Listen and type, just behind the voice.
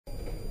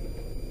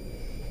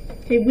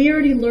Okay, we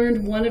already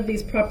learned one of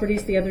these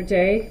properties the other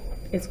day.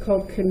 It's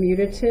called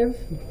commutative.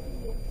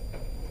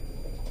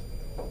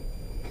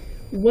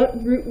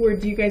 What root word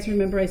do you guys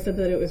remember I said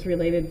that it was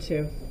related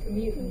to?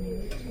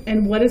 Commute.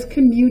 And what does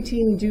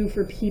commuting do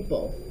for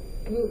people?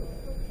 Move.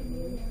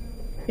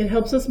 It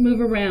helps us move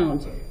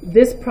around.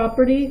 This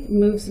property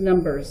moves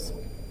numbers.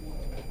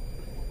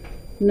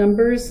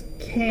 Numbers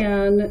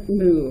can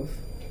move.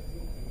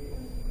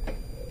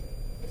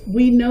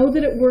 We know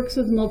that it works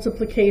with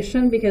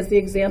multiplication because the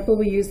example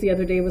we used the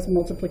other day was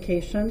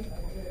multiplication.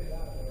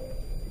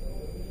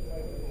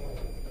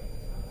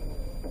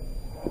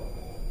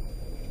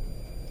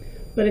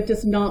 But it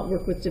does not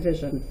work with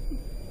division.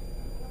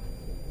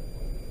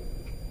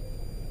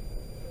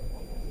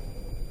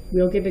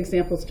 We'll give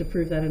examples to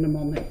prove that in a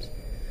moment.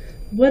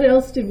 What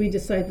else did we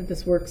decide that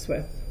this works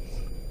with?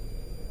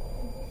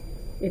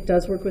 It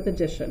does work with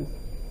addition.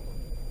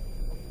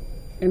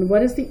 And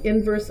what is the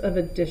inverse of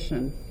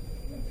addition?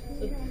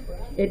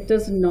 It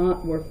does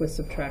not work with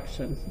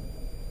subtraction.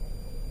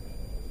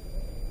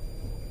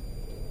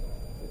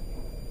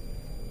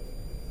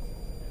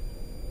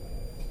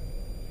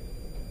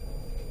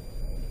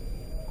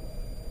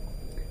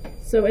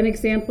 So an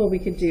example we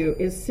could do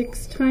is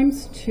 6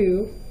 times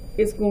 2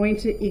 is going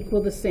to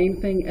equal the same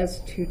thing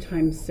as 2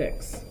 times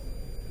 6.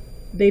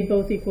 They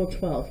both equal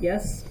 12,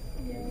 yes?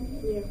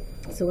 Yeah.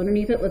 So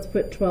underneath it, let's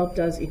put 12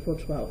 does equal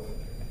 12.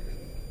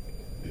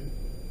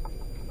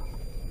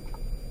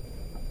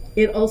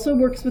 It also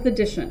works with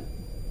addition.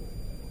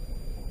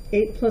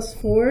 8 plus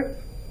 4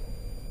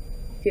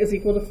 is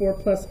equal to 4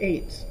 plus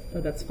 8.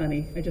 Oh, that's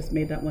funny. I just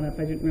made that one up.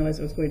 I didn't realize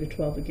it was going to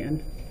 12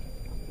 again.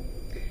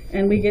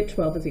 And we get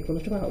 12 is equal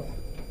to 12.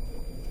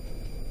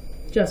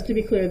 Just to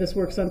be clear, this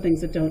works on things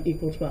that don't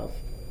equal 12.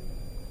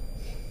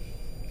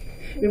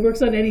 It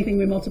works on anything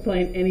we multiply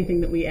and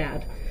anything that we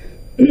add.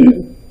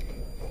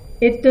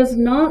 It does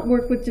not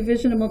work with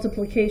division and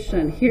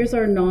multiplication. Here's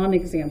our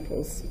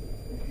non-examples.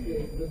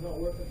 It does not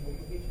work with multiplication?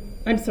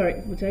 I'm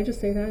sorry, did I just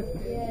say that?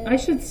 Yeah. I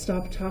should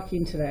stop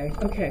talking today.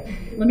 Okay,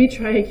 let me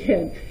try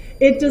again.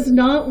 It does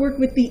not work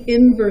with the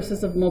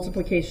inverses of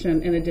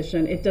multiplication and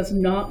addition. It does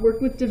not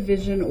work with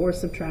division or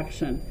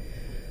subtraction.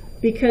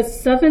 Because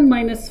 7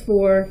 minus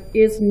 4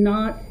 is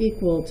not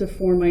equal to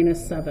 4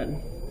 minus 7.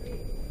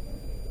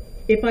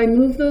 If I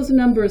move those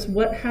numbers,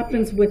 what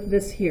happens with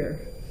this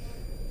here?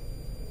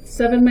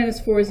 7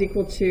 minus 4 is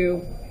equal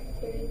to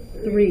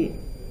 3.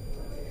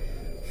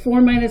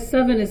 4 minus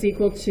 7 is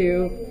equal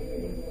to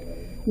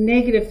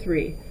negative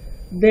 3.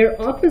 They're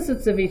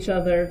opposites of each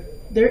other.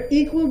 They're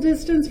equal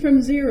distance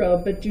from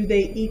 0, but do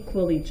they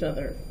equal each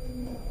other?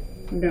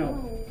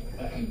 No.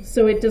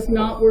 So it does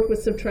not work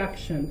with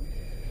subtraction.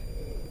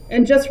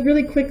 And just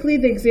really quickly,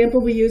 the example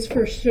we used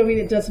for showing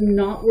it does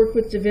not work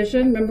with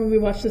division. Remember we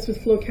watched this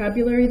with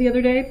vocabulary the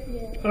other day?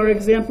 Yeah. Our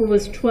example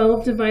was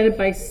 12 divided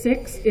by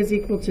 6 is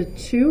equal to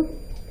 2.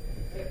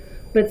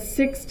 But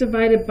 6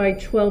 divided by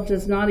 12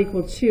 does not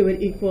equal 2.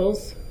 It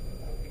equals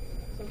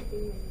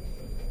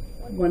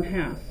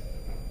 1/2.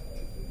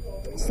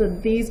 So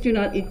these do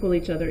not equal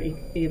each other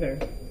either.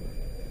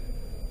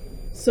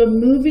 So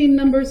moving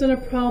numbers in a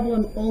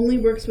problem only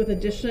works with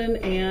addition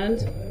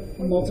and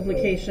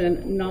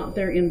multiplication, not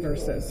their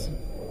inverses.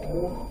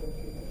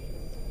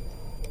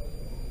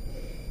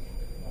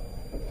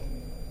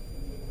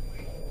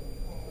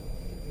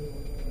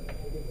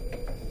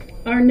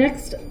 Our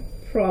next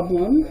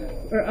problem,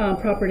 or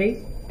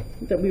property,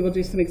 that we will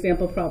do some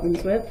example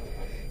problems with,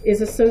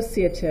 is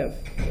associative.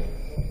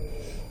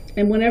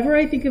 And whenever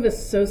I think of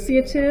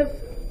associative,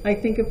 I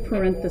think of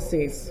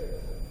parentheses.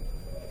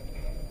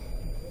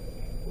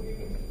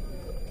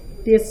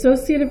 The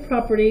associative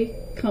property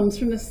comes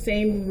from the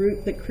same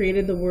root that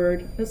created the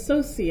word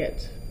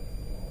associate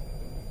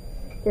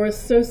or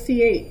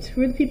associate.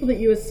 Who are the people that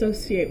you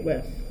associate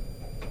with?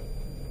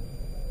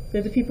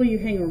 They're the people you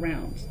hang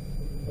around,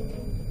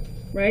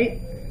 right?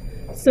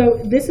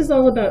 So this is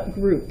all about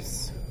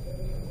groups.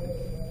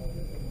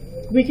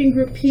 We can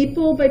group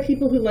people by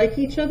people who like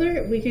each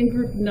other. We can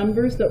group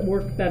numbers that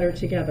work better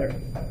together.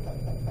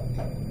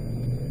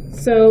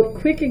 So,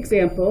 quick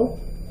example.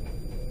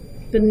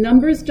 The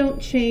numbers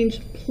don't change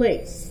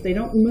place. They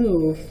don't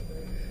move.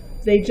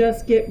 They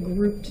just get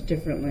grouped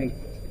differently.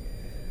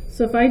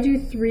 So if I do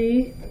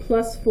 3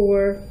 plus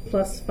 4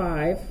 plus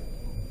 5,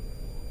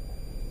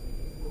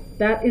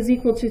 that is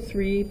equal to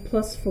 3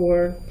 plus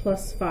 4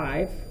 plus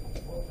 5.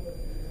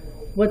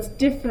 What's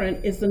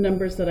different is the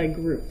numbers that I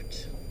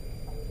grouped.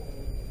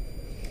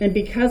 And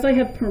because I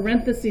have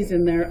parentheses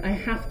in there, I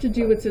have to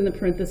do what's in the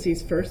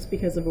parentheses first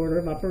because of order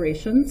of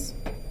operations.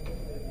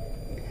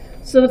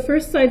 So the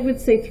first side would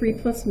say 3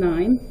 plus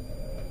 9.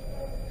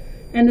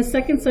 And the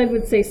second side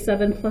would say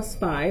 7 plus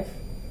 5.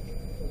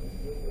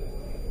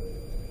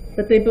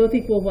 But they both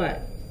equal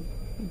what?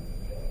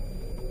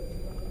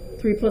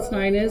 3 plus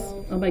 9 is?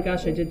 Oh my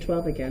gosh, I did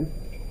 12 again.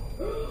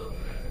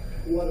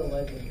 What a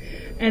legend.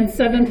 And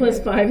 7 plus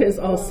 5 is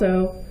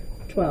also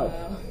 12.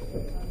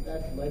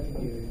 That's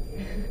legendary.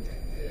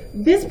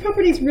 This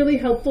property is really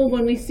helpful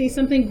when we see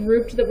something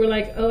grouped that we're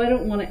like, oh, I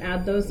don't want to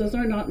add those. Those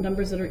are not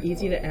numbers that are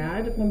easy to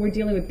add when we're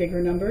dealing with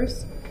bigger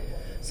numbers.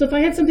 So if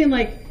I had something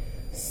like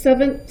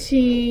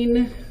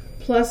 17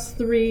 plus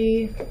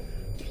 3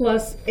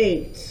 plus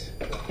 8,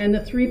 and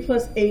the 3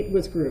 plus 8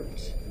 was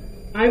grouped,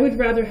 I would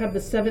rather have the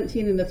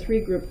 17 and the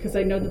 3 group because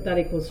I know that that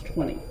equals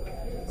 20.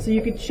 So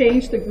you could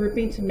change the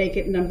grouping to make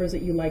it numbers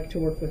that you like to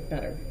work with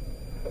better.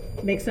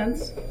 Make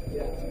sense?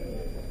 Yeah.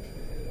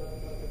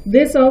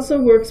 This also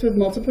works with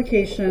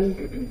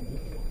multiplication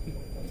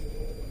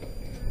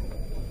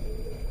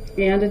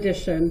and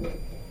addition,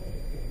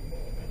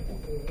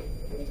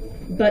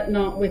 but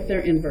not with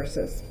their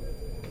inverses.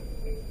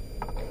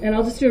 And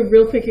I'll just do a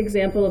real quick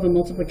example of a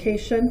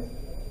multiplication.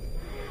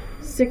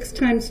 6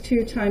 times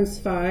 2 times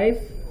 5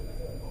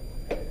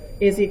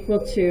 is equal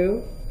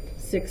to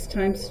 6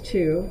 times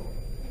 2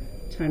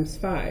 times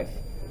 5.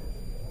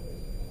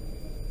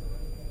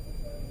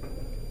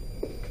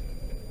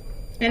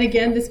 And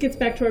again, this gets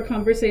back to our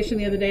conversation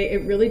the other day.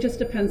 It really just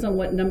depends on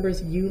what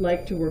numbers you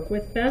like to work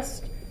with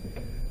best.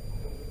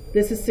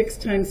 This is 6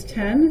 times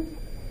 10.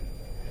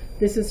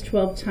 This is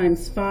 12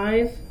 times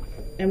 5.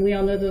 And we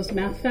all know those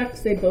math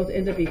facts. They both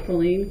end up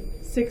equaling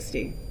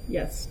 60.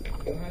 Yes?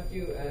 You have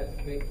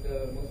to make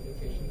the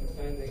multiplication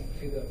sign next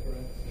to the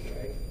parentheses,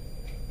 right?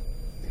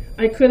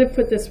 I could have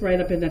put this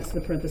right up next to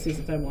the parentheses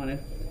if I wanted.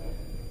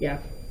 Yeah.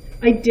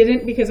 I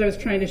didn't because I was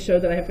trying to show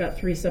that I have got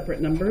 3 separate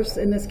numbers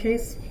in this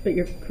case, but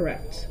you're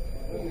correct.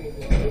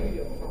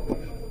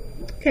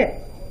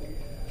 Okay.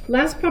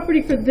 Last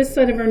property for this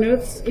side of our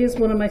notes is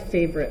one of my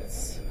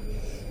favorites,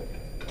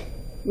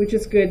 which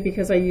is good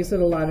because I use it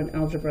a lot in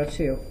algebra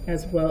too,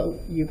 as well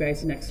you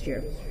guys next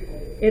year.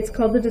 It's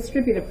called the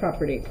distributive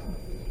property.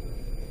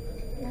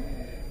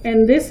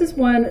 And this is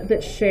one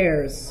that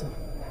shares.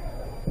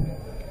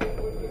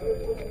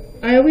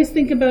 I always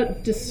think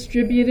about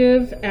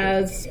distributive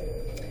as,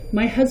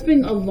 my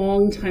husband a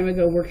long time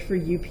ago worked for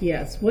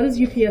UPS. What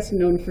is UPS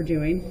known for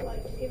doing?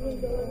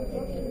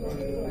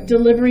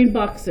 Delivering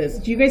boxes.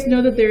 Do you guys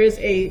know that there is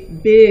a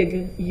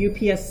big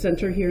UPS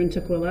center here in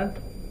Tukwila?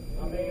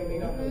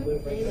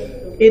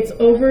 It's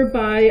over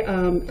by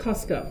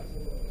Costco.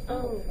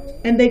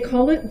 And they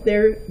call it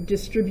their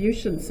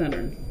distribution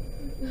center.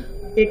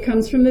 It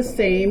comes from the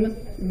same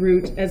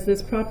route as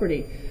this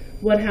property.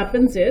 What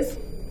happens is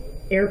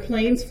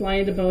airplanes fly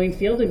into Boeing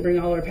Field and bring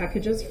all our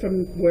packages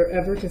from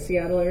wherever to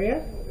Seattle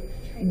area.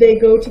 They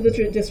go to the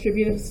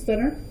distribution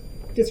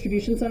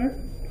center.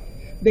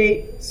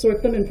 They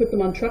sort them and put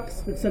them on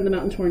trucks that send them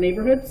out into our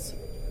neighborhoods,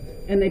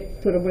 and they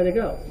put them where they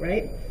go,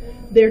 right?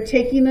 They're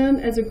taking them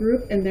as a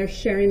group and they're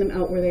sharing them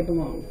out where they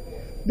belong.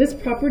 This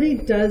property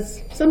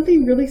does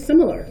something really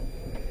similar.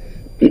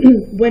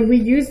 When we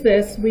use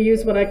this, we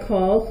use what I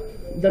call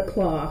the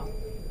claw.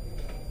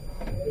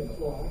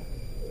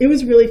 It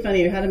was really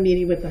funny. I had a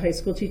meeting with the high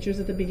school teachers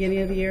at the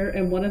beginning of the year,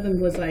 and one of them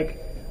was like,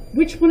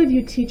 which one of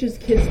you teaches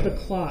kids the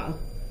claw?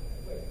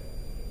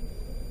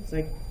 It's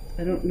like,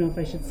 I don't know if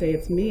I should say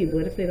it's me.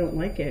 What if they don't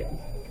like it?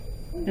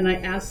 And I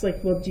asked,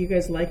 like, well, do you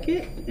guys like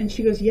it? And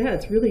she goes, yeah,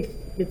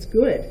 it's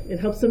good. It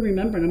helps them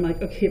remember. And I'm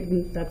like, okay,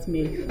 that's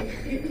me.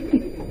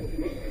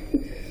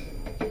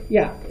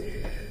 Yeah.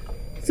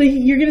 So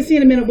you're going to see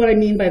in a minute what I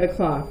mean by the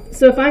claw.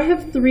 So if I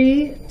have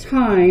 3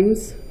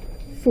 times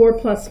 4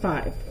 plus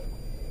 5,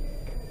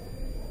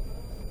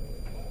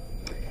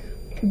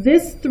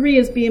 this 3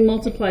 is being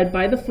multiplied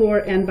by the 4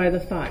 and by the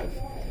 5.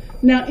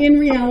 Now, in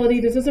reality,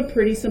 this is a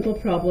pretty simple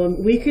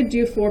problem. We could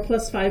do 4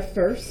 plus 5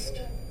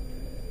 first,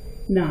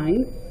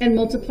 9, and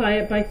multiply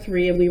it by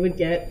 3, and we would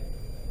get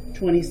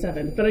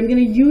 27. But I'm going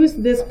to use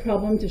this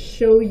problem to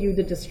show you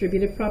the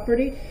distributive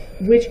property,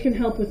 which can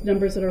help with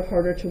numbers that are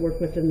harder to work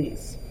with than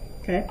these.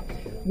 Okay?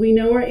 We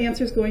know our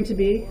answer is going to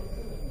be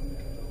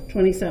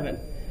 27.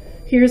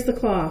 Here's the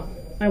claw.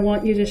 I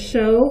want you to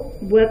show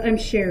what I'm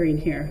sharing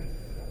here.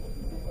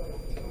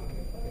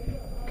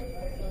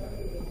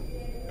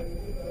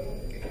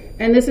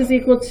 And this is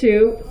equal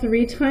to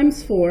 3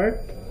 times 4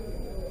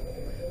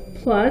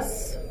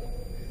 plus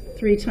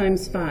 3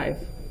 times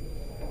 5.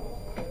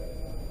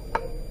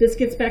 This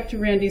gets back to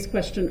Randy's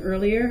question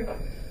earlier.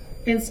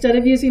 Instead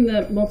of using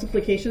the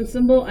multiplication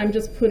symbol, I'm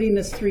just putting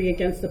this 3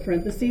 against the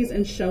parentheses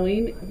and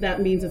showing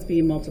that means it's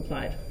being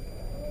multiplied.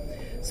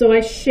 So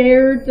I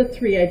shared the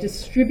 3. I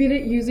distribute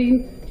it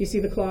using, do you see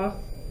the claw?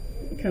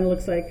 It kind of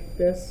looks like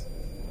this.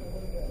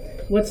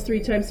 What's 3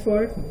 times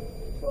 4?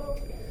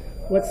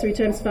 What's 3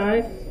 times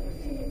 5?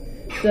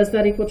 Does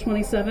that equal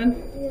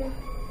 27? Yeah.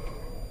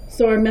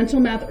 So our mental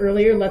math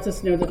earlier lets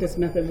us know that this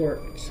method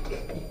worked.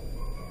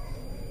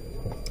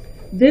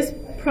 This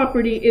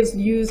property is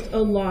used a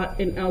lot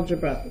in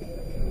algebra.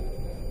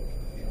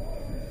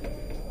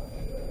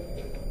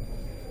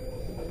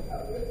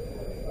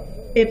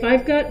 If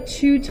I've got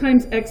 2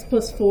 times x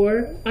plus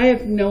 4, I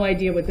have no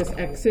idea what this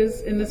x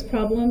is in this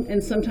problem,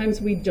 and sometimes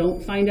we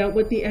don't find out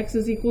what the x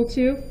is equal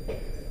to.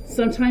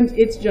 Sometimes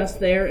it's just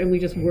there and we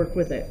just work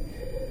with it.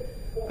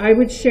 I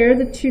would share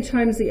the 2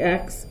 times the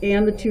x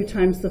and the 2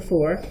 times the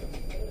 4.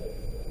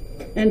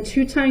 And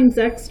 2 times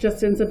x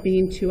just ends up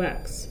being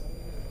 2x.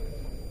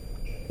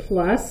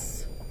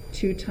 plus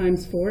 2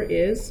 times 4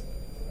 is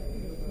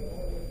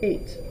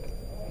 8.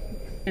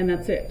 And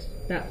that's it.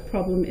 That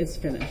problem is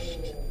finished.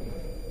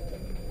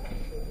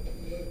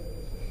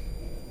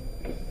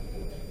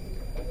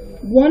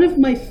 One of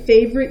my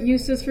favorite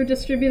uses for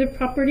distributive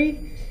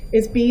property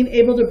is being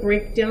able to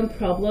break down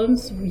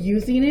problems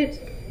using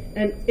it,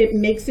 and it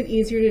makes it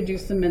easier to do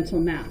some mental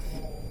math.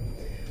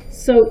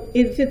 So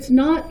if it's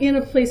not in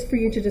a place for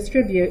you to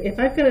distribute, if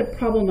I've got a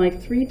problem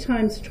like 3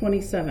 times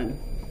 27,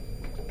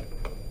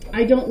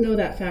 I don't know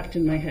that fact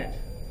in my head.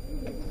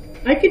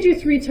 I could do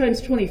 3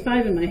 times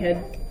 25 in my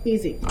head,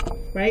 easy,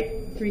 right?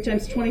 3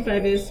 times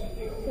 25 is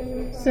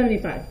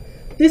 75.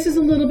 This is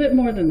a little bit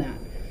more than that.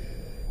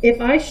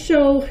 If I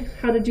show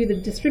how to do the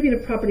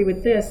distributive property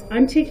with this,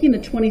 I'm taking the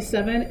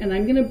 27 and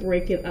I'm going to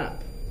break it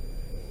up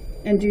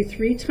and do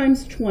 3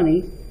 times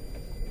 20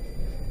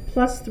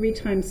 plus 3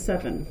 times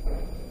 7.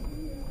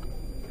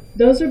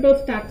 Those are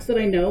both facts that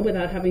I know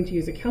without having to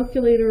use a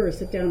calculator or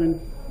sit down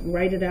and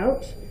write it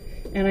out.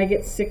 And I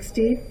get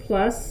 60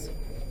 plus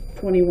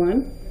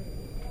 21,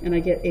 and I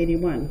get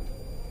 81.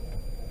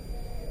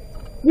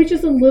 Which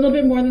is a little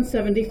bit more than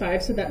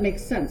 75, so that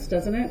makes sense,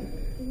 doesn't it?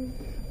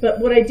 But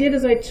what I did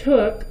is I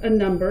took a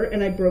number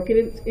and I broke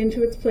it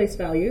into its place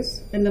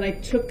values, and then I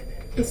took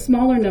the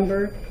smaller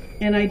number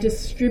and I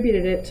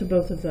distributed it to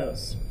both of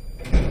those.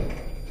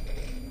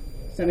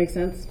 Does that make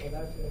sense?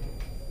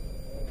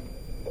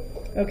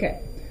 Okay,